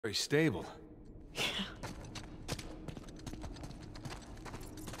Very stable. Yeah.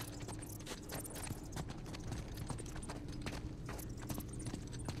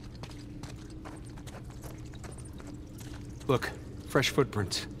 Look, fresh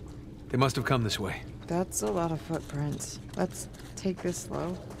footprints. They must have come this way. That's a lot of footprints. Let's take this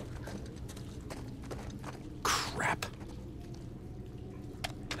slow. Crap.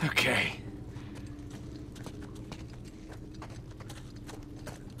 Okay.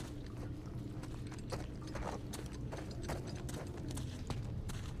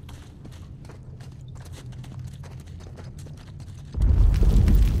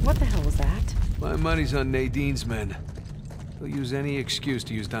 What the hell was that? My money's on Nadine's men. They'll use any excuse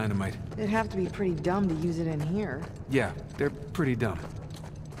to use dynamite. It'd have to be pretty dumb to use it in here. Yeah, they're pretty dumb.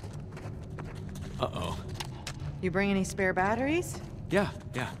 Uh-oh. You bring any spare batteries? Yeah,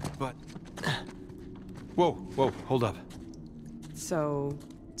 but... Whoa, hold up. So,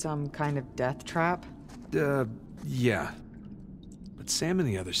 some kind of death trap? Yeah. But Sam and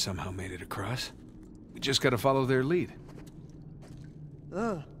the others somehow made it across. We just gotta follow their lead.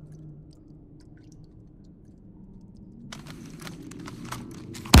 Ugh.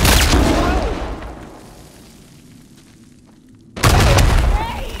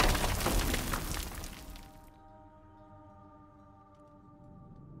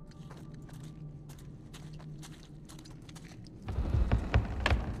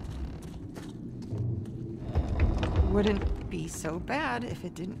 Wouldn't be so bad if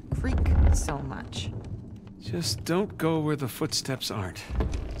it didn't creak so much. Just don't go where the footsteps aren't.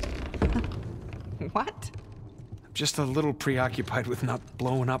 What? I'm just a little preoccupied with not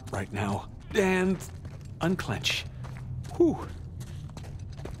blowing up right now. And unclench. Whew.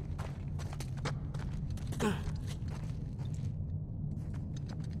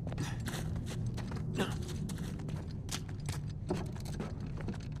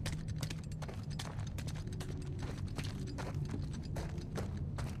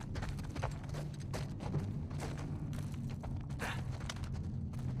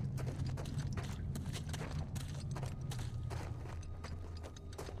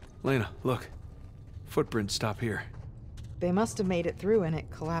 Lena, look. Footprints stop here. They must have made it through and it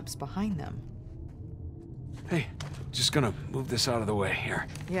collapsed behind them. Hey, just gonna move this out of the way here.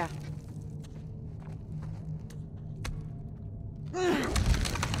 Yeah.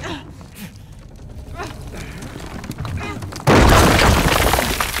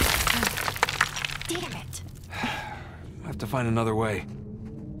 Damn it! I have to find another way.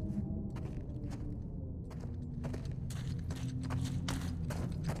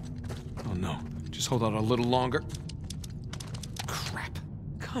 Oh no, just hold out a little longer. Crap.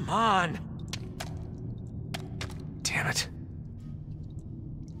 Come on! Damn it.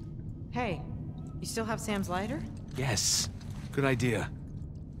 Hey, you still have Sam's lighter? Yes, good idea.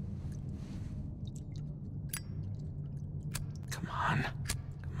 Come on.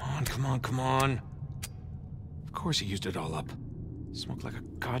 Come on. Of course he used it all up. Smoked like a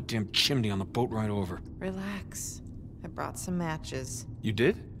goddamn chimney on the boat ride over. Relax. I brought some matches. You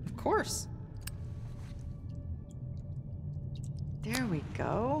did? Of course. There we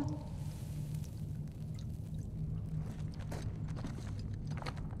go.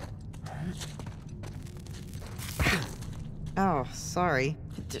 Oh, sorry.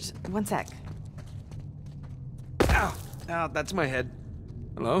 Just one sec. Ow! Ow, that's my head.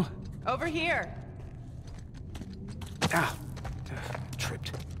 Hello? Over here. Ow!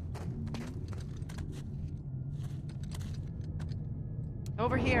 Tripped.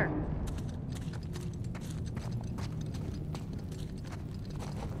 Over here.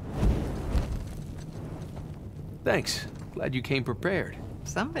 Thanks. Glad you came prepared.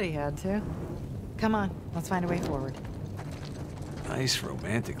 Somebody had to. Come on, let's find a way forward. Nice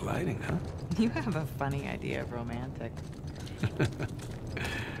romantic lighting, huh? You have a funny idea of romantic.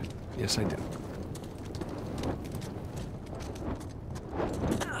 Yes, I do.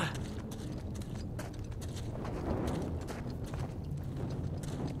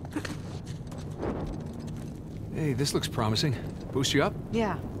 Hey, this looks promising. Boost you up?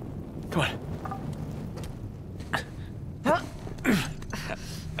 Yeah. Come on.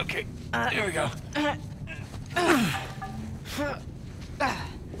 Okay, there we go.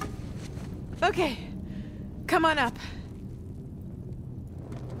 Okay, come on up.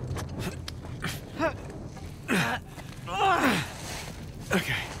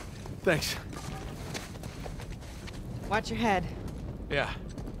 Okay, thanks. Watch your head. Yeah.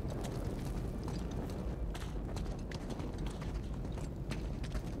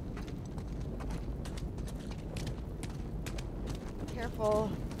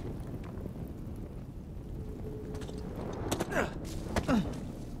 Careful.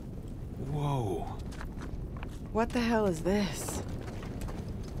 What the hell is this?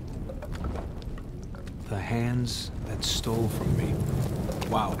 The hands that stole from me.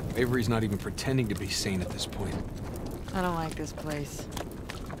 Wow, Avery's not even pretending to be sane at this point. I don't like this place.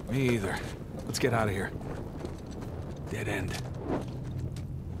 Me either. Let's get out of here. Dead end.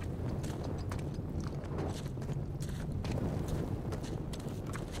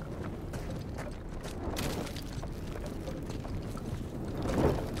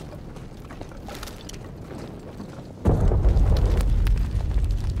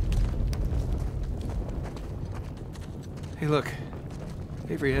 Hey, look.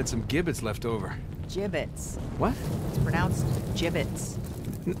 Avery had some gibbets left over. Gibbets. What? It's pronounced gibbets.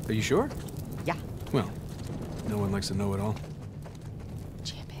 Are you sure? Yeah. Well, no one likes to know it all.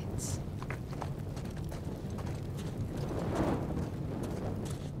 Gibbets.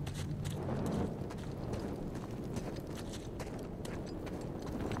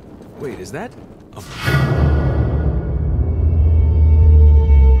 Wait, is that a...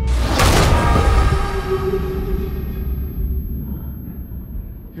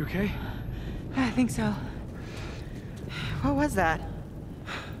 You okay? I think so. What was that?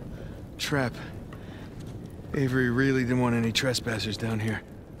 Trap. Avery really didn't want any trespassers down here.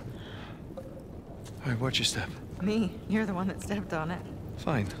 All right, watch your step. Me? You're the one that stepped on it.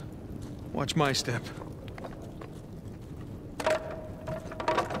 Fine. Watch my step.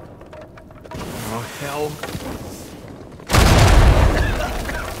 Oh, hell.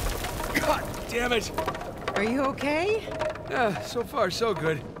 God damn it! Are you okay? So far, so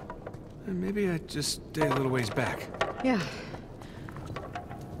good. Maybe I just stay a little ways back. Yeah.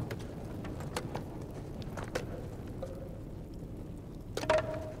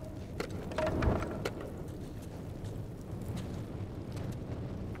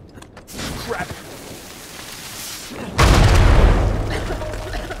 Crap!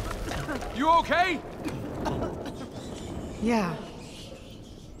 You okay? Yeah.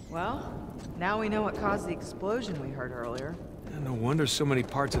 Well, now we know what caused the explosion we heard earlier. No wonder so many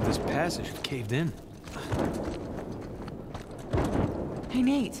parts of this passage have caved in. Hey,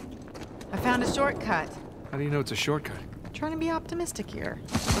 Nate. I found a shortcut. How do you know it's a shortcut? Trying to be optimistic here.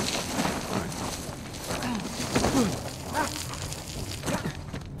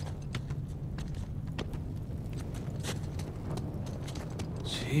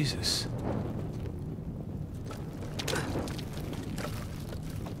 Jesus.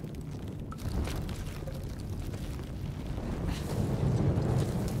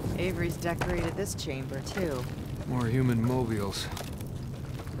 Avery's decorated this chamber, too. More human mobiles.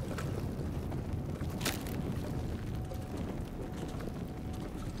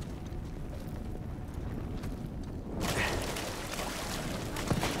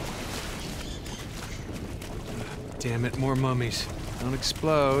 Damn it, more mummies. Don't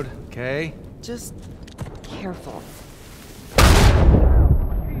explode, okay? Just careful.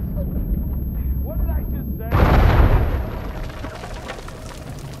 What did I just say?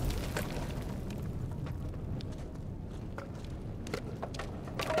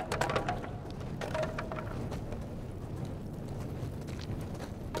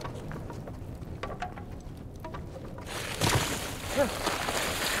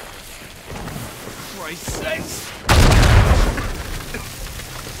 Christ's sakes!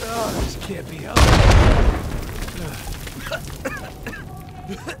 Oh, this can't be helped.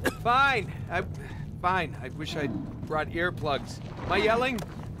 Fine. Fine. I wish I'd brought earplugs. Am I yelling?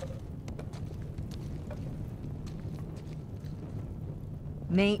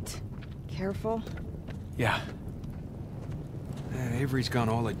 Nate, careful. Yeah. Avery's gone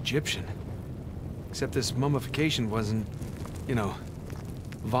all Egyptian. Except this mummification wasn't, you know,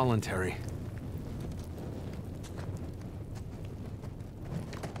 voluntary.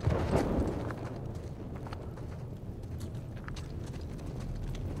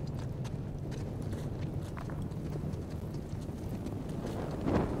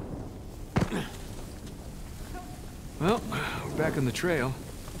 Well, we're back on the trail.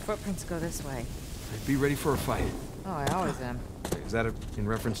 The footprints go this way. Be ready for a fight. Oh, I always am. Is that in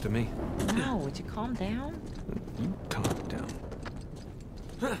reference to me? No, would you calm down? You calm down.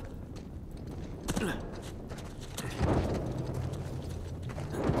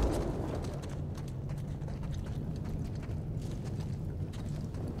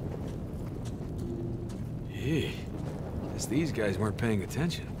 Hey, guess these guys weren't paying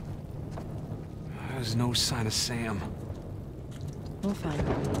attention. There's no sign of Sam. We'll find him.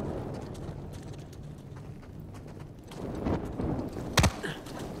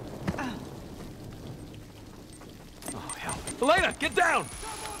 Oh, hell. Elena, get down!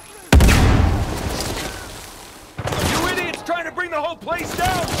 You idiots trying to bring the whole place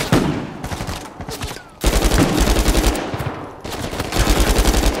down!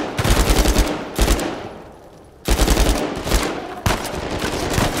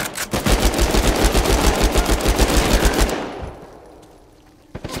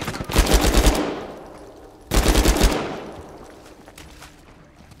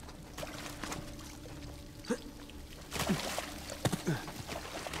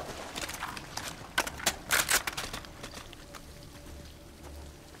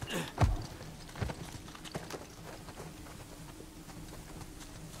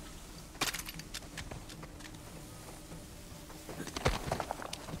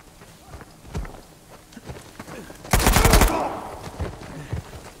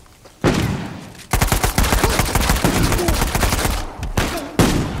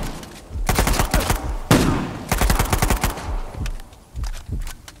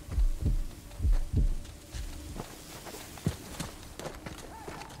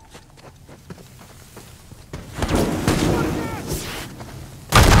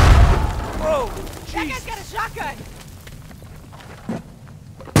 guy!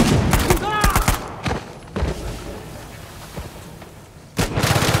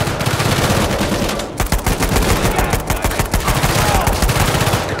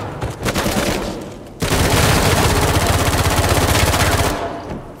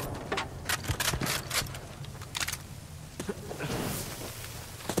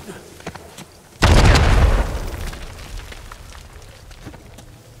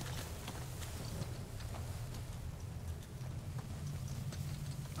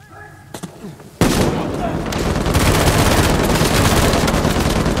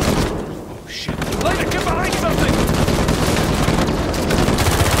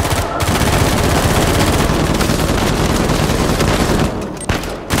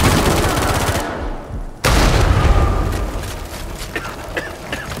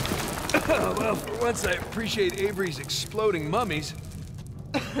 I appreciate Avery's exploding mummies.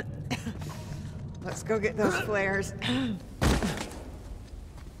 Let's go get those flares.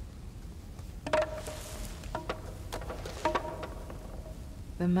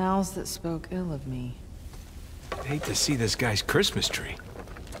 The mouths that spoke ill of me. I'd hate to see this guy's Christmas tree.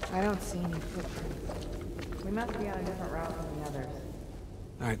 I don't see any footprints. We must be on a different route from the others.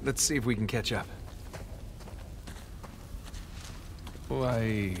 All right, let's see if we can catch up.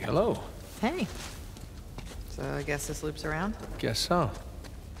 Why, hello. Hey. So I guess this loops around? Guess so.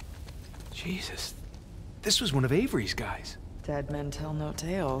 Jesus, this was one of Avery's guys. Dead men tell no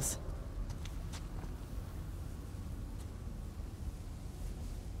tales.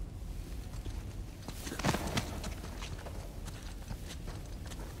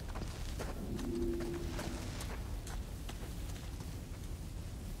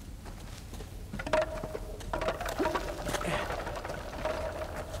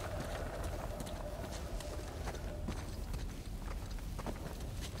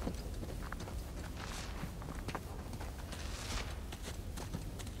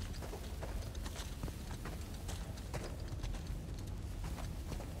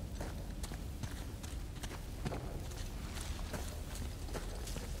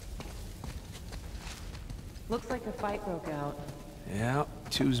 Looks like a fight broke out. Yeah,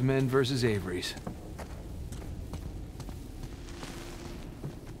 two's men versus Avery's.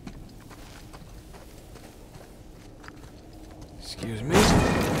 Excuse me.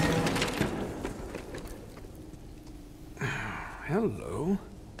 Hello.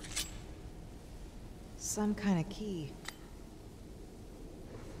 Some kind of key.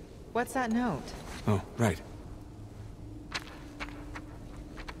 What's that note? Oh, right.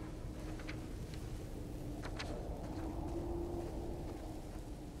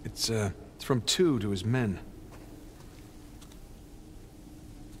 It's from two to his men.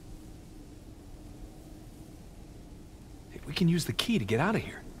 Hey, we can use the key to get out of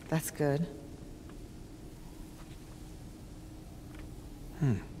here. That's good.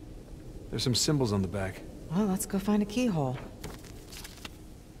 There's some symbols on the back. Well, let's go find a keyhole.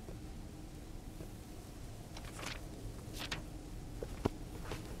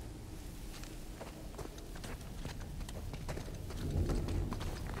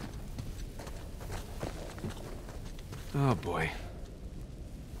 Oh boy.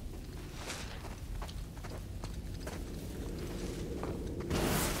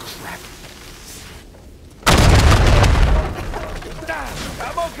 Crap.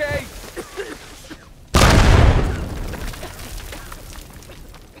 I'm okay.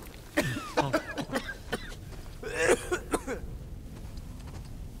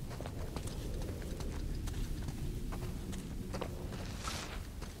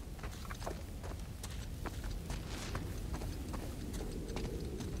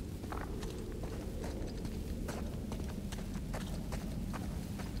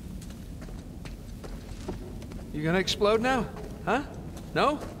 You gonna explode now? Huh?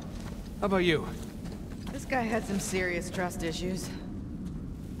 No? How about you? This guy had some serious trust issues.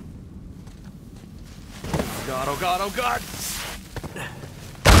 Oh god, oh god, oh god!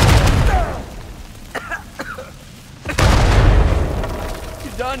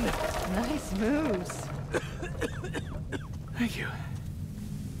 You done? Nice moves. Thank you.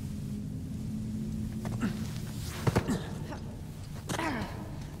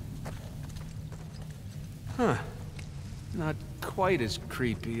 Huh. Not quite as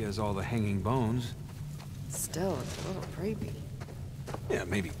creepy as all the hanging bones. Still, it's a little creepy. Yeah,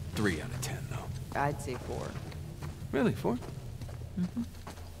 maybe 3 out of 10, though. I'd say 4. Really, 4? Mm-hmm.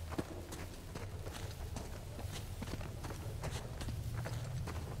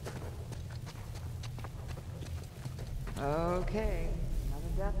 Okay,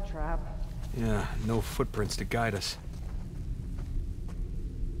 another death trap. Yeah, no footprints to guide us.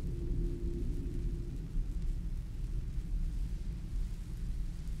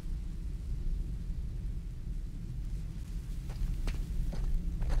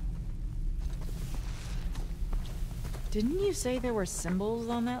 Didn't you say there were symbols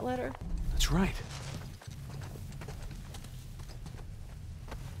on that letter? That's right.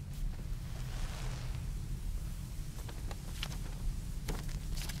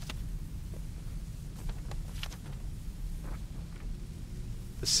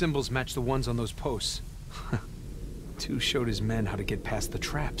 The symbols match the ones on those posts. Two showed his men how to get past the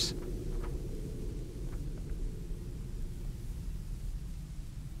traps.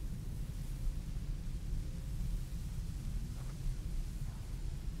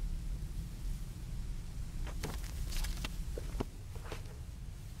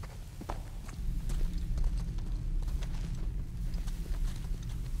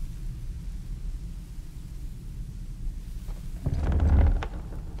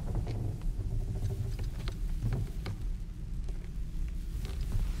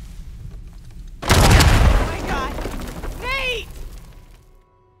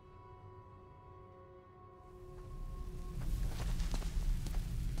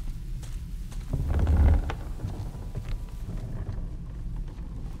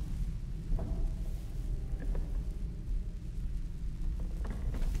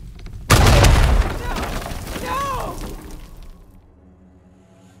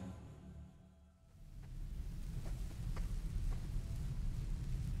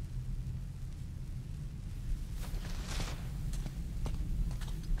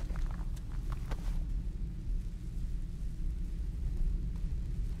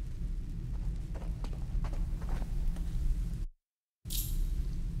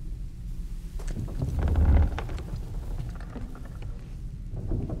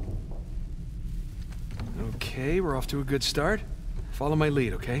 Okay, we're off to a good start. Follow my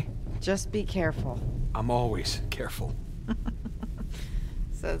lead, okay? Just be careful. I'm always careful.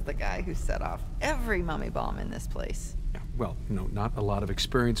 Says the guy who set off every mummy bomb in this place. Well, no, not a lot of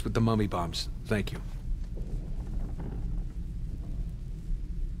experience with the mummy bombs. Thank you.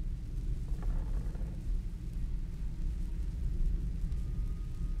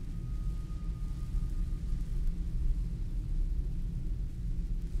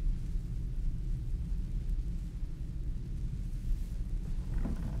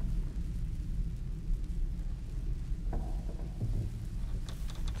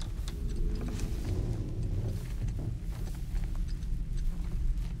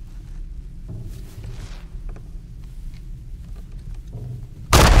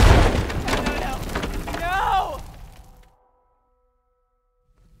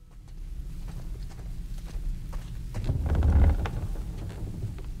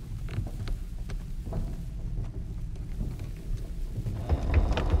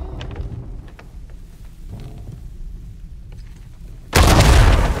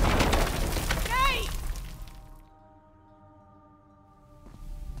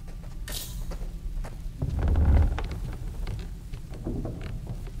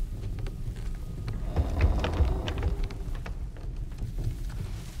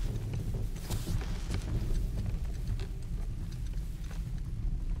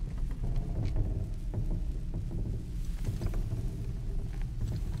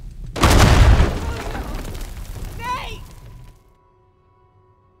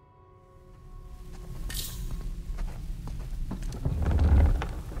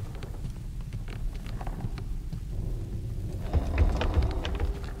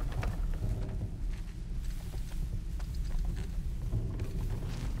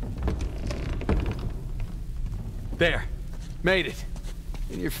 There. Made it.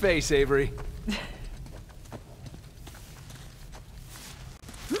 In your face, Avery.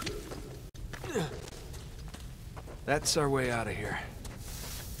 That's our way out of here.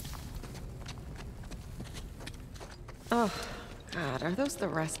 Oh, God, are those the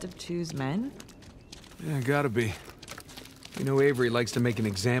rest of Chu's men? Yeah, gotta be. You know Avery likes to make an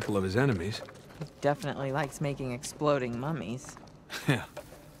example of his enemies. He definitely likes making exploding mummies. Yeah.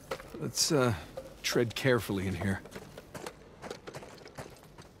 Let's, tread carefully in here.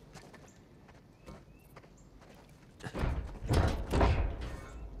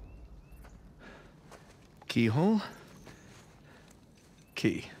 Keyhole?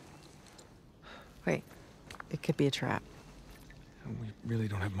 Key. Wait, it could be a trap. We really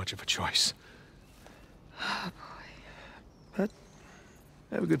don't have much of a choice. Oh, boy. But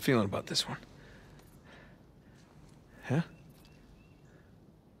I have a good feeling about this one. Huh?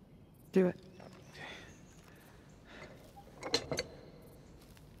 Do it.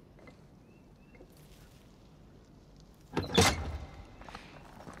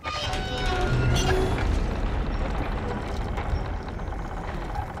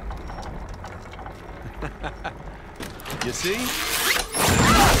 You see?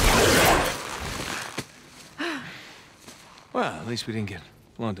 Well, at least we didn't get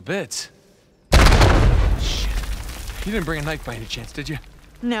blown to bits. Shit. You didn't bring a knife by any chance, did you?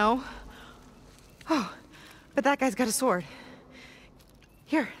 No. Oh, but that guy's got a sword.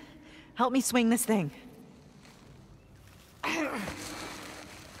 Here, help me swing this thing.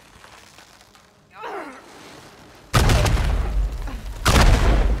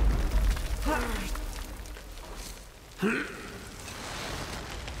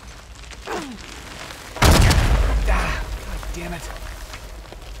 God damn it.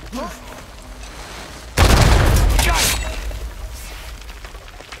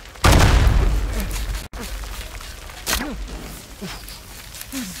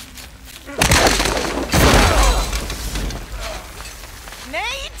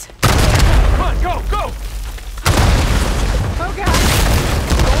 Nate! Come on, go, go! Oh God!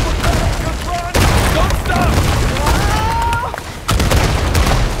 Just run! Don't stop!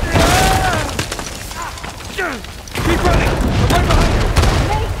 Keep running! I'm right behind you!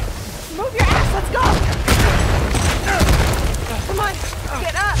 Nate! Move your ass, let's go! Come on,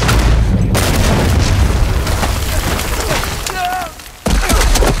 get up!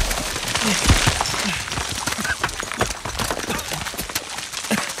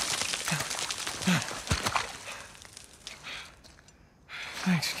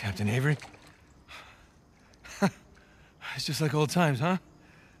 Thanks, Captain Avery. It's just like old times, huh?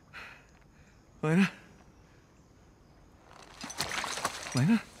 Lena?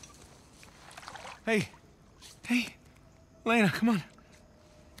 Lena? Hey. Hey. Lena, come on.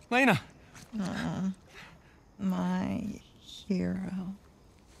 Lena. My hero.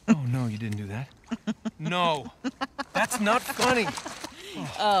 Oh, no, you didn't do that. No. That's not funny.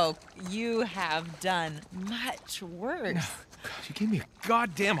 Oh, you have done much worse. God, you gave me a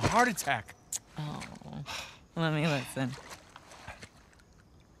goddamn heart attack. Oh, let me listen.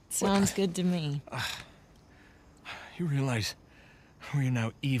 Sounds good to me. You realize we're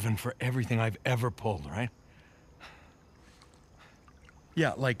now even for everything I've ever pulled, right?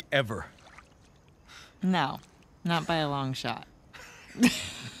 Yeah, like ever. No, not by a long shot.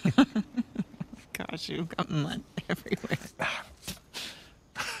 Gosh, you've got mud everywhere.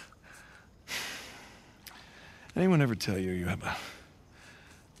 Anyone ever tell you you have a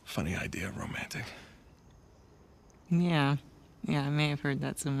funny idea of romantic? Yeah, I may have heard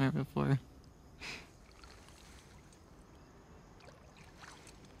that somewhere before.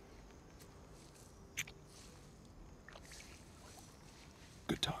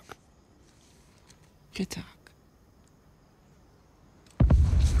 Good talk. Good talk.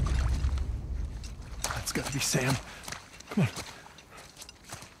 That's gotta be Sam. Come on.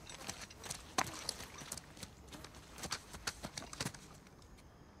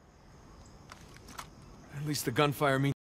 At least the gunfire means